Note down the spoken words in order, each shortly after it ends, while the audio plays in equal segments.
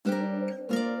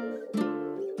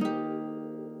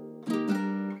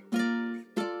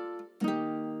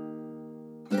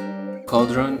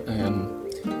Cauldron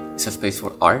is a space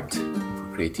for art,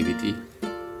 for creativity,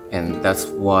 and that's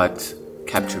what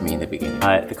captured me in the beginning.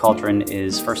 The Cauldron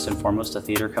is first and foremost a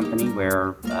theater company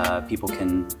where people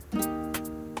can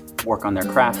work on their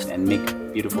craft and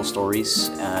make beautiful stories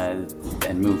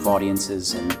and move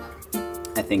audiences. And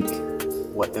I think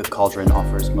what the Cauldron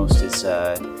offers most is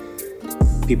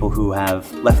people who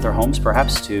have left their homes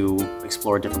perhaps to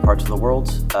explore different parts of the world,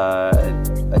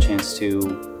 a chance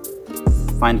to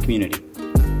find community.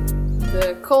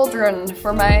 De Cauldron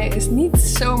voor mij is niet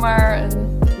zomaar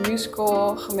een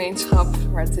musical gemeenschap,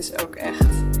 maar het is ook echt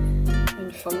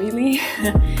een familie.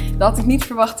 Dat had ik niet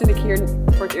verwacht toen ik hier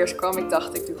voor het eerst kwam. Ik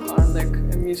dacht, ik doe gewoon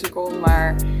een musical,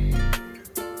 maar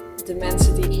de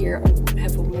mensen die ik hier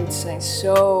heb ontmoet zijn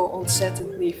zo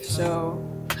ontzettend lief, zo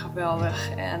geweldig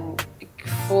en ik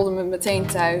voelde me meteen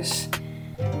thuis.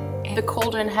 The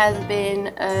Cauldron has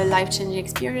been a life-changing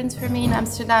experience for me in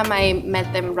Amsterdam. I met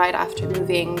them right after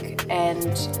moving,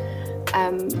 and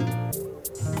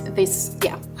this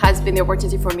has been the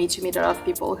opportunity for me to meet a lot of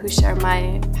people who share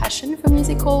my passion for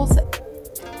musicals.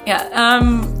 Yeah,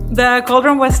 the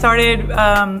Cauldron was started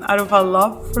out of a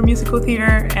love for musical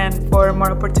theater and for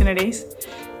more opportunities.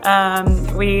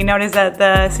 We noticed that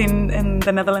the scene in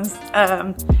the Netherlands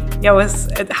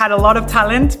it had a lot of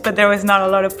talent, but there was not a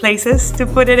lot of places to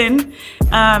put it in.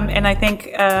 And I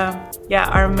think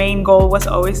our main goal was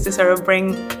always to sort of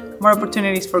bring more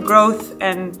opportunities for growth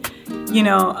and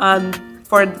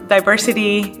for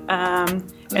diversity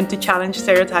and to challenge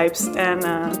stereotypes and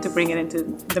to bring it into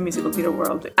the musical theater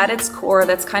world. At its core,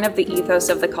 that's kind of the ethos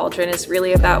of the Cauldron, is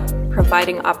really about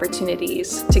providing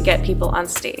opportunities to get people on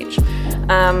stage.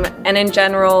 And in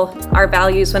general, our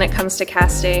values when it comes to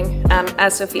casting,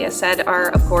 as Sophia said, are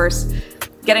of course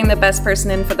getting the best person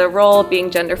in for the role,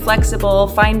 being gender flexible,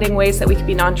 finding ways that we can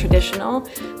be non-traditional,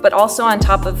 but also on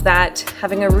top of that,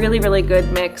 having a really, really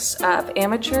good mix of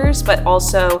amateurs, but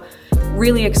also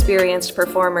really experienced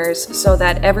performers so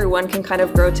that everyone can kind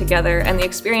of grow together and the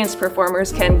experienced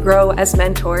performers can grow as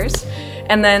mentors.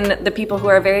 And then the people who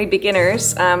are very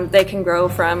beginners, they can grow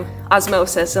from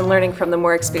osmosis and learning from the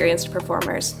more experienced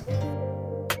performers.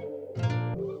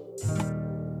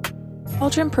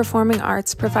 Cauldron Performing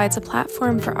Arts provides a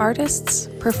platform for artists,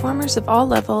 performers of all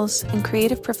levels, and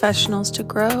creative professionals to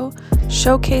grow,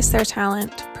 showcase their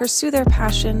talent, pursue their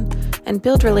passion, and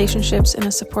build relationships in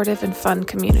a supportive and fun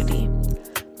community.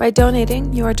 By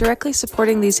donating, you are directly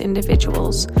supporting these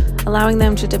individuals, allowing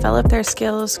them to develop their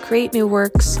skills, create new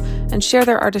works, and share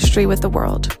their artistry with the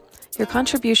world. Your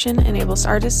contribution enables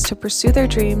artists to pursue their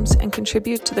dreams and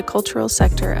contribute to the cultural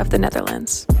sector of the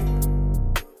Netherlands.